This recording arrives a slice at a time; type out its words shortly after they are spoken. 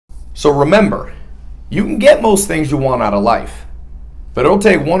So remember, you can get most things you want out of life, but it'll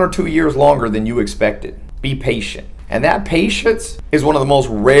take 1 or 2 years longer than you expected. Be patient. And that patience is one of the most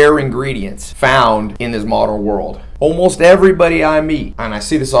rare ingredients found in this modern world. Almost everybody I meet, and I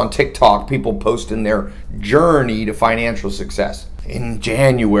see this on TikTok, people posting their journey to financial success. In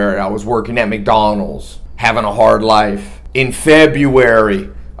January, I was working at McDonald's, having a hard life. In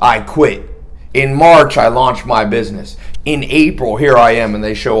February, I quit. In March, I launched my business. In April, here I am, and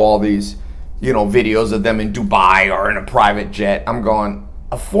they show all these, videos of them in Dubai or in a private jet. I'm going,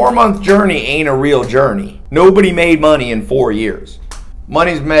 a 4-month journey ain't a real journey. Nobody made money in 4 years.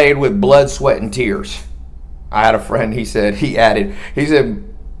 Money's made with blood, sweat, and tears. I had a friend, he said,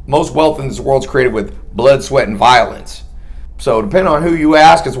 most wealth in this world's created with blood, sweat, and violence. So depending on who you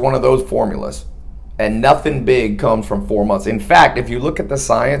ask, it's one of those formulas. And nothing big comes from 4 months. In fact, if you look at the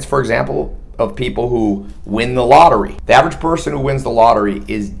science, for example, of people who win the lottery, the average person who wins the lottery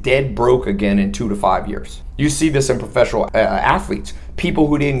is dead broke again in 2 to 5 years. You see this in professional athletes. People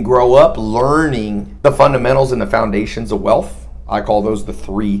who didn't grow up learning the fundamentals and the foundations of wealth. I call those the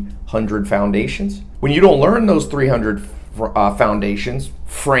 300 foundations. When you don't learn those 300 foundations,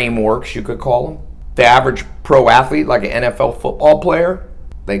 frameworks you could call them, the average pro athlete, like an NFL football player,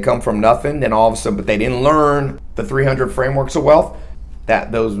 they come from nothing, then all of a sudden, but they didn't learn the 300 frameworks of wealth.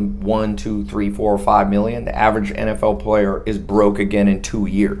 That those 1, 2, 3, 4, 5 million, the average NFL player is broke again in 2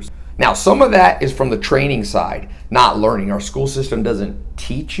 years. Now, some of that is from the training side, not learning. Our school system doesn't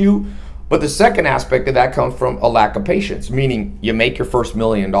teach you. But the second aspect of that comes from a lack of patience, meaning you make your first $1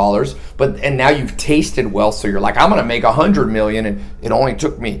 million, and now you've tasted wealth, so you're like, I'm gonna make 100 million, and it only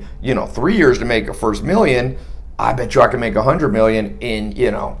took me, 3 years to make a first million. I bet you I can make 100 million in,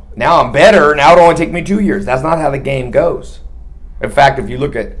 now I'm better, now it'll only take me 2 years. That's not how the game goes. In fact, if you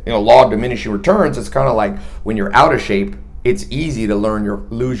look at, law of diminishing returns, it's kind of like when you're out of shape, it's easy to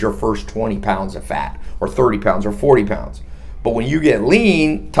lose your first 20 pounds of fat, or 30 pounds, or 40 pounds. But when you get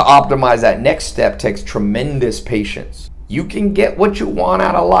lean, to optimize that next step takes tremendous patience. You can get what you want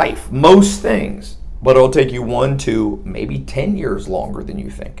out of life, most things, but it'll take you 1 to maybe 10 years longer than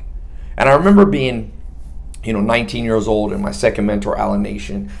you think. And I remember being, 19 years old, and my second mentor, Alan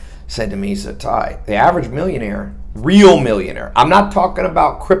Nation, said to me, he said, Tai, the average millionaire, real millionaire, I'm not talking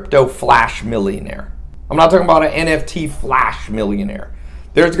about crypto flash millionaire. I'm not talking about an NFT flash millionaire.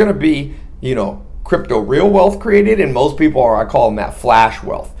 There's going to be, crypto real wealth created, and most people are, I call them that flash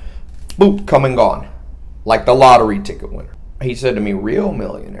wealth. Boop, come and gone. Like the lottery ticket winner. He said to me, real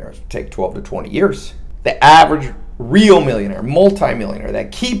millionaires take 12 to 20 years. The average real millionaire, multimillionaire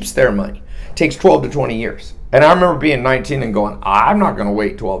that keeps their money takes 12 to 20 years. And I remember being 19 and going, I'm not going to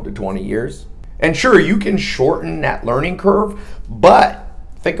wait 12 to 20 years. And sure, you can shorten that learning curve, but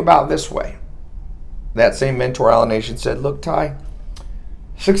think about it this way. That same mentor, Alan Nation, said, look, Tai,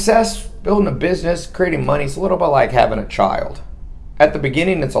 success, building a business, creating money, it's a little bit like having a child. At the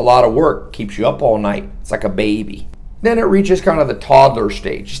beginning, it's a lot of work, keeps you up all night. It's like a baby. Then it reaches kind of the toddler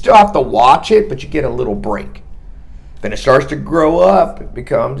stage. You still have to watch it, but you get a little break. Then it starts to grow up. It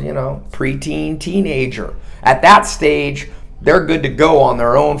becomes, preteen, teenager. At that stage, they're good to go on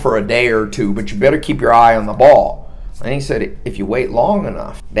their own for a day or two, but you better keep your eye on the ball. And he said, if you wait long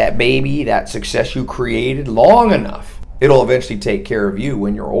enough, that baby, that success you created long enough, it'll eventually take care of you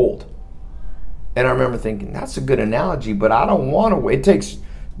when you're old. And I remember thinking, that's a good analogy, but I don't want to wait. It takes,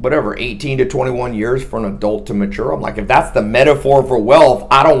 18 to 21 years for an adult to mature. I'm like, if that's the metaphor for wealth,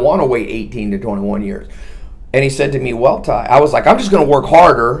 I don't want to wait 18 to 21 years. And he said to me, well, Tai, I was like, I'm just going to work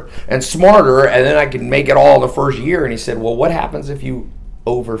harder and smarter, and then I can make it all the first year. And he said, well, what happens if you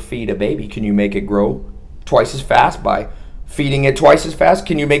overfeed a baby? Can you make it grow twice as fast by feeding it twice as fast?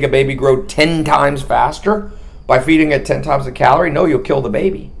 Can you make a baby grow 10 times faster by feeding it 10 times the calorie? No, you'll kill the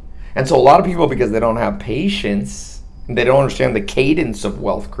baby. And so a lot of people, because they don't have patience, they don't understand the cadence of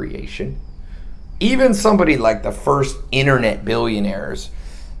wealth creation. Even somebody like the first internet billionaires,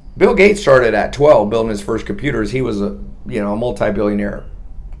 Bill Gates started at 12 building his first computers. He was a multi-billionaire,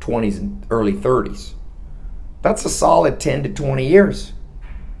 20s and early 30s. That's a solid 10 to 20 years.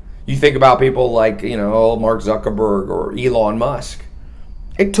 You think about people like, Mark Zuckerberg or Elon Musk.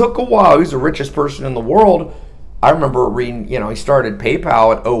 It took a while. He's the richest person in the world. I remember reading, he started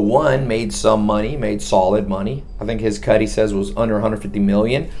PayPal at 01, made some money, made solid money. I think his cut, he says, was under 150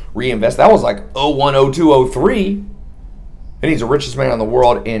 million. Reinvest. That was like 01, 02, 03. And he's the richest man in the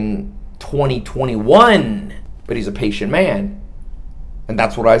world in 2021. But he's a patient man. And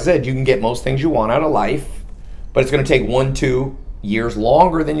that's what I said. You can get most things you want out of life, but it's going to take 1, 2 years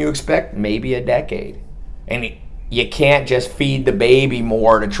longer than you expect, maybe a decade. And you can't just feed the baby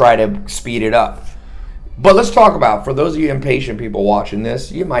more to try to speed it up. But let's talk about, for those of you impatient people watching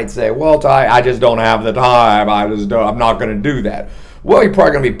this, you might say, well, Tai, I just don't have the time. I'm not going to do that. Well, you're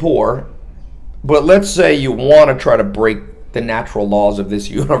probably going to be poor. But let's say you want to try to break the natural laws of this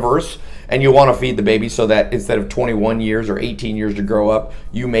universe, and you want to feed the baby so that instead of 21 years or 18 years to grow up,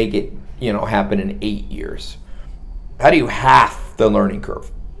 you make it, happen in 8 years. How do you half the learning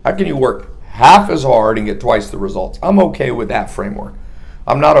curve? How can you work half as hard and get twice the results? I'm okay with that framework.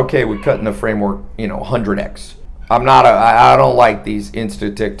 I'm not okay with cutting the framework, 100x. I don't like these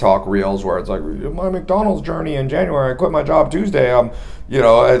Insta TikTok reels where it's like, my McDonald's journey in January, I quit my job Tuesday.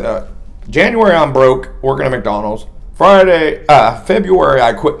 January I'm broke, working at McDonald's. February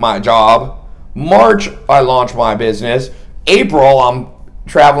I quit my job. March I launched my business. April I'm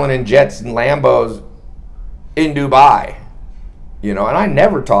traveling in jets and Lambos in Dubai. And I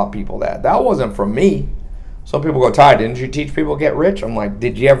never taught people that. That wasn't from me. Some people go, Tai, didn't you teach people to get rich? I'm like,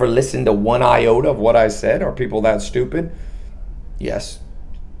 did you ever listen to one iota of what I said? Are people that stupid? Yes.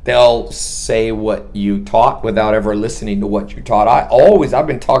 They'll say what you taught without ever listening to what you taught. I've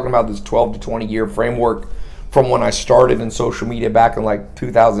been talking about this 12 to 20 year framework from when I started in social media back in like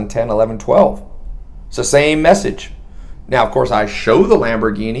 2010, 11, 12. It's the same message. Now, of course, I show the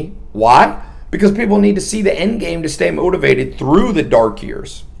Lamborghini. Why? Because people need to see the end game to stay motivated through the dark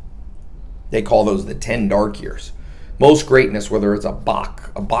years. They call those the 10 dark years. Most greatness, whether it's a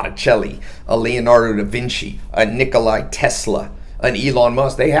Bach, a Botticelli, a Leonardo da Vinci, a Nikola Tesla, an Elon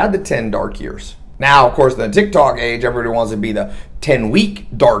Musk, they had the 10 dark years. Now, of course, in the TikTok age, everybody wants to be the 10-week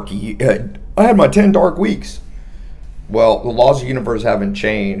dark. I had my 10 dark weeks. Well, the laws of the universe haven't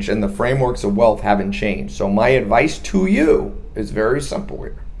changed, and the frameworks of wealth haven't changed. So my advice to you is very simple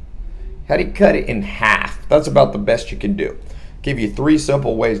here. How do you cut it in half? That's about the best you can do. Give you 3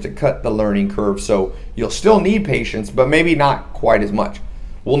 simple ways to cut the learning curve so you'll still need patience, but maybe not quite as much.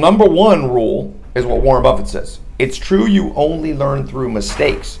 Well, number 1 rule is what Warren Buffett says. It's true you only learn through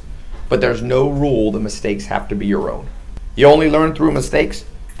mistakes, but there's no rule the mistakes have to be your own. You only learn through mistakes,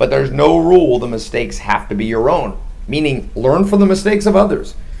 but there's no rule the mistakes have to be your own. Meaning, learn from the mistakes of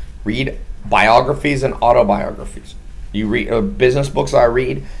others. Read biographies and autobiographies. You read business books I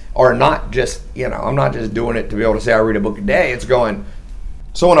read are not just, I'm not just doing it to be able to say I read a book a day. It's going,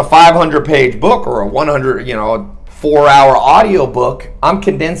 so in a 500-page book or a 100, 4-hour audio book, I'm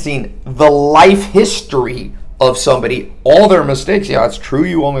condensing the life history of somebody, all their mistakes. Yeah, it's true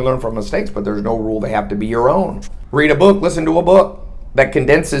you only learn from mistakes, but there's no rule they have to be your own. Read a book, listen to a book that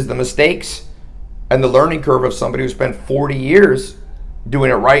condenses the mistakes and the learning curve of somebody who spent 40 years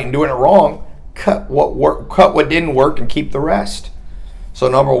doing it right and doing it wrong. Cut what didn't work and keep the rest. So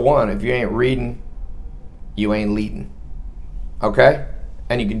number 1, if you ain't reading, you ain't leading. Okay?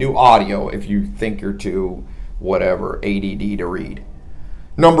 And you can do audio if you think you're too, whatever, ADD to read.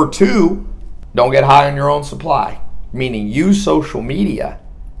 Number 2, don't get high on your own supply. Meaning use social media,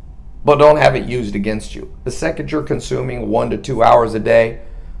 but don't have it used against you. The second you're consuming 1 to 2 hours a day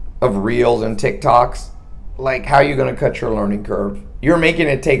of reels and TikToks, like, how are you going to cut your learning curve? You're making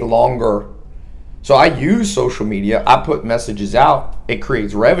it take longer. So I use social media. I put messages out. It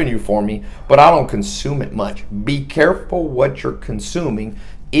creates revenue for me, but I don't consume it much. Be careful what you're consuming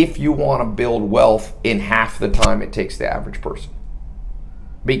if you want to build wealth in half the time it takes the average person.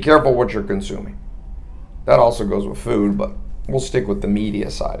 Be careful what you're consuming. That also goes with food, but we'll stick with the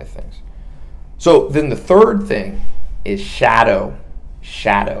media side of things. So then the third thing is shadow.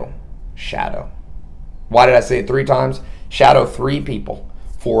 Why did I say it 3 times? Shadow 3 people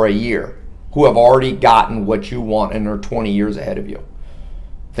for a year who have already gotten what you want and are 20 years ahead of you.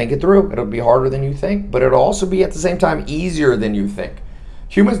 Think it through. It'll be harder than you think, but it'll also be at the same time easier than you think.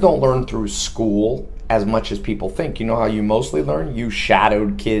 Humans don't learn through school as much as people think. You know how you mostly learn? You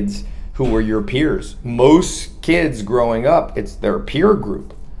shadowed kids who were your peers. Most kids growing up, it's their peer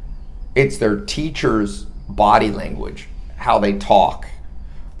group. It's their teacher's body language, how they talk,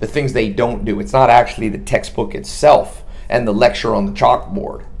 the things they don't do. It's not actually the textbook itself and the lecture on the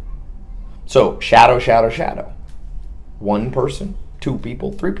chalkboard. So shadow. 1 person, 2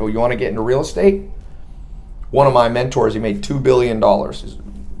 people, 3 people. You want to get into real estate? One of my mentors, he made $2 billion,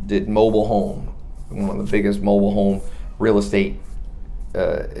 did mobile home, one of the biggest mobile home real estate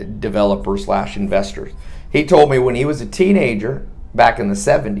developers / investors. He told me when he was a teenager back in the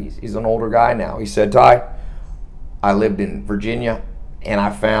 70s, he's an older guy now, he said, Tai, I lived in Virginia and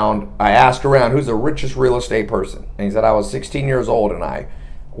I asked around who's the richest real estate person. And he said, I was 16 years old and I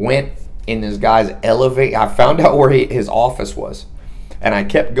went in this guy's elevator. I found out where his office was. And I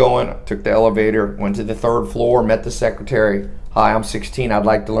kept going, took the elevator, went to the 3rd floor, met the secretary. Hi, I'm 16. I'd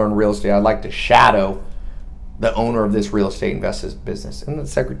like to learn real estate. I'd like to shadow the owner of this real estate investment business. And the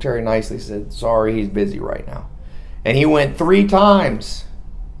secretary nicely said, sorry, he's busy right now. And he went 3 times.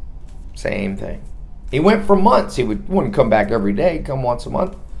 Same thing. He went for months. He wouldn't come back every day, he'd come once a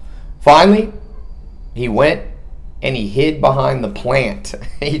month. Finally, he went and he hid behind the plant.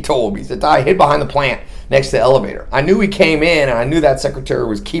 He told me, he said, I hid behind the plant next to the elevator. I knew he came in, and I knew that secretary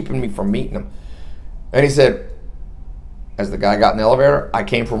was keeping me from meeting him. And he said, as the guy got in the elevator, I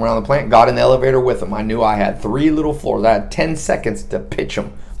came from around the plant, got in the elevator with him. I knew I had 3 little floors. I had 10 seconds to pitch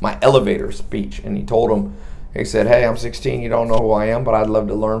him my elevator speech. And he told him, he said, hey, I'm 16, you don't know who I am, but I'd love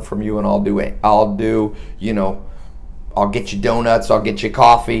to learn from you, and I'll get you donuts, I'll get you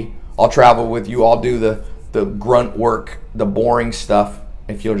coffee, I'll travel with you, I'll do the grunt work, the boring stuff,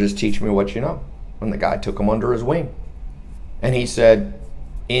 if you'll just teach me what you know. And the guy took him under his wing. And he said,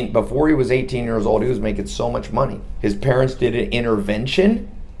 before he was 18 years old, he was making so much money. His parents did an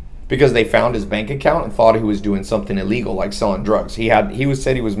intervention because they found his bank account and thought he was doing something illegal, like selling drugs. Said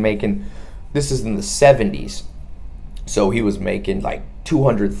he was making, this is in the 70s, so he was making like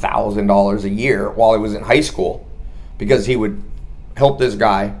 $200,000 a year while he was in high school, because he would help this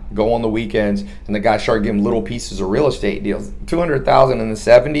guy go on the weekends, and the guy started giving little pieces of real estate deals. $200,000 in the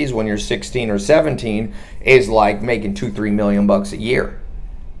 70s when you're 16 or 17 is like making $2-3 million bucks a year,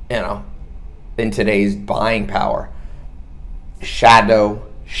 you know, in today's buying power. Shadow.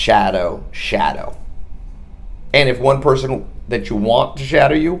 And if one person that you want to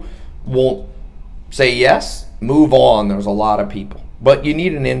shadow you won't say yes, move on. There's a lot of people. But you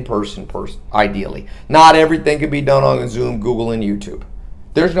need an in-person person, ideally. Not everything can be done on Zoom, Google, and YouTube.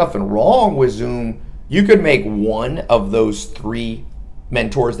 There's nothing wrong with Zoom. You could make one of those 3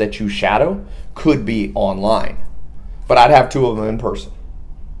 mentors that you shadow could be online. But I'd have 2 of them in person.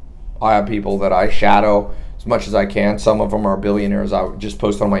 I have people that I shadow as much as I can. Some of them are billionaires. I just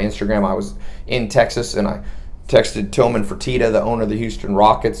posted on my Instagram. I was in Texas, and I texted Tillman Fertitta, the owner of the Houston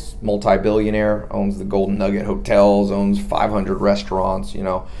Rockets, multi-billionaire, owns the Golden Nugget Hotels, owns 500 restaurants, you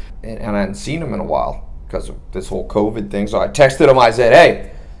know, and I hadn't seen him in a while because of this whole COVID thing. So I texted him, I said,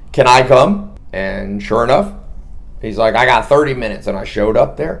 hey, can I come? And sure enough, he's like, I got 30 minutes, and I showed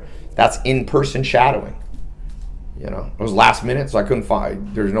up there. That's in-person shadowing. You know, it was last minute, so I couldn't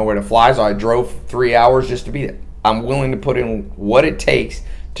find, there's nowhere to fly, so I drove 3 hours just to be there. I'm willing to put in what it takes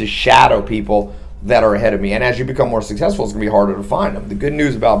to shadow people that are ahead of me. And as you become more successful, it's going to be harder to find them. The good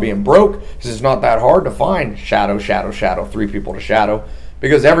news about being broke is it's not that hard to find shadow, 3 people to shadow,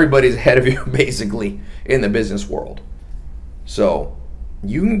 because everybody's ahead of you basically in the business world. So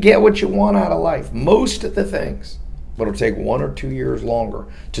you can get what you want out of life, most of the things, but it'll take 1 or 2 years longer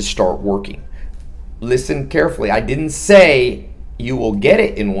to start working. Listen carefully. I didn't say you will get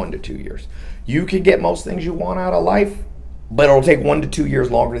it in 1 to 2 years. You can get most things you want out of life, but it'll take 1 to 2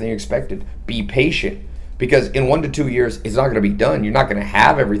 years longer than you expected. Be patient, because in 1 to 2 years, it's not going to be done. You're not going to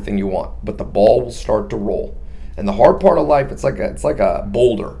have everything you want, but the ball will start to roll. And the hard part of life, it's like a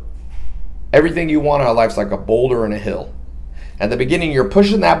boulder. Everything you want out of life is like a boulder and a hill. At the beginning, you're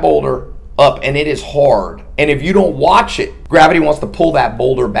pushing that boulder up, and it is hard. And if you don't watch it, gravity wants to pull that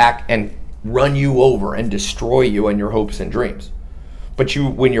boulder back and run you over and destroy you and your hopes and dreams. But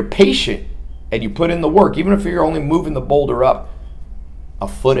when you're patient and you put in the work, even if you're only moving the boulder up a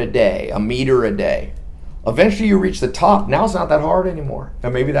foot a day, a meter a day, eventually you reach the top. Now it's not that hard anymore.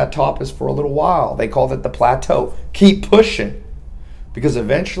 And maybe that top is for a little while. They call that the plateau. Keep pushing, because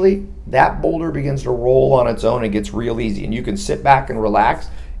eventually that boulder begins to roll on its own and gets real easy. And you can sit back and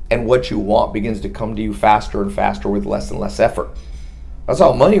relax, and what you want begins to come to you faster and faster with less and less effort. That's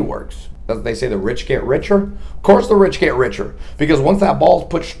how money works. They say the rich get richer. Of course the rich get richer, because once that ball's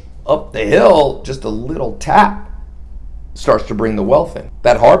pushed up the hill, just a little tap starts to bring the wealth in.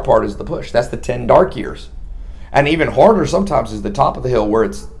 That hard part is the push. That's the 10 dark years. And even harder sometimes is the top of the hill, where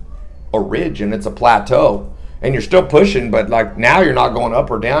it's a ridge and it's a plateau, and you're still pushing, but like now you're not going up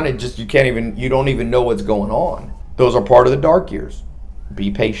or down. It just, you don't even know what's going on. Those are part of the dark years.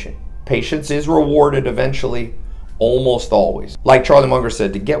 Be patient. Patience is rewarded eventually. Almost always. Like Charlie Munger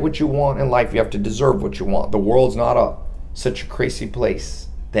said, to get what you want in life, you have to deserve what you want. The world's not such a crazy place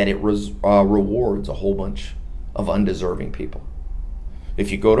that it rewards a whole bunch of undeserving people.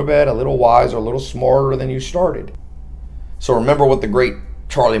 If you go to bed a little wiser, a little smarter than you started. So remember what the great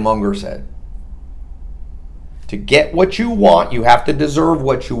Charlie Munger said. To get what you want, you have to deserve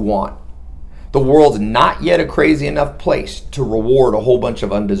what you want. The world's not yet a crazy enough place to reward a whole bunch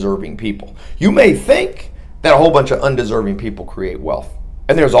of undeserving people. You may think that a whole bunch of undeserving people create wealth,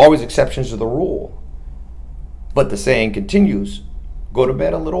 and there's always exceptions to the rule. But the saying continues, go to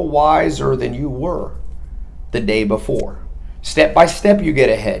bed a little wiser than you were the day before. Step by step you get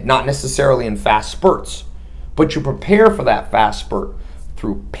ahead, not necessarily in fast spurts, But you prepare for that fast spurt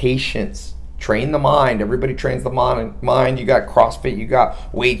through patience. Train the mind. Everybody trains the mind. You got CrossFit, you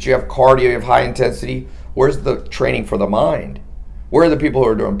got weights, you have cardio, you have high intensity. Where's the training for the mind? Where are the people who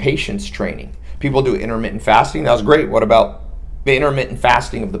are doing patience training? People do intermittent fasting. That was great. What about the intermittent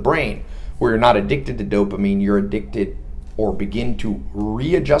fasting of the brain, where you're not addicted to dopamine, you're addicted or begin to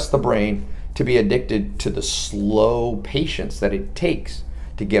readjust the brain to be addicted to the slow patience that it takes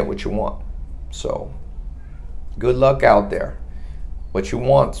to get what you want. So good luck out there. What you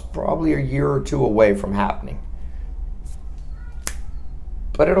want's probably a year or two away from happening.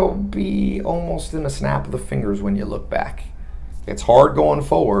 But it'll be almost in a snap of the fingers when you look back. It's hard going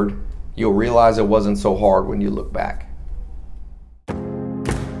forward. You'll realize it wasn't so hard when you look back.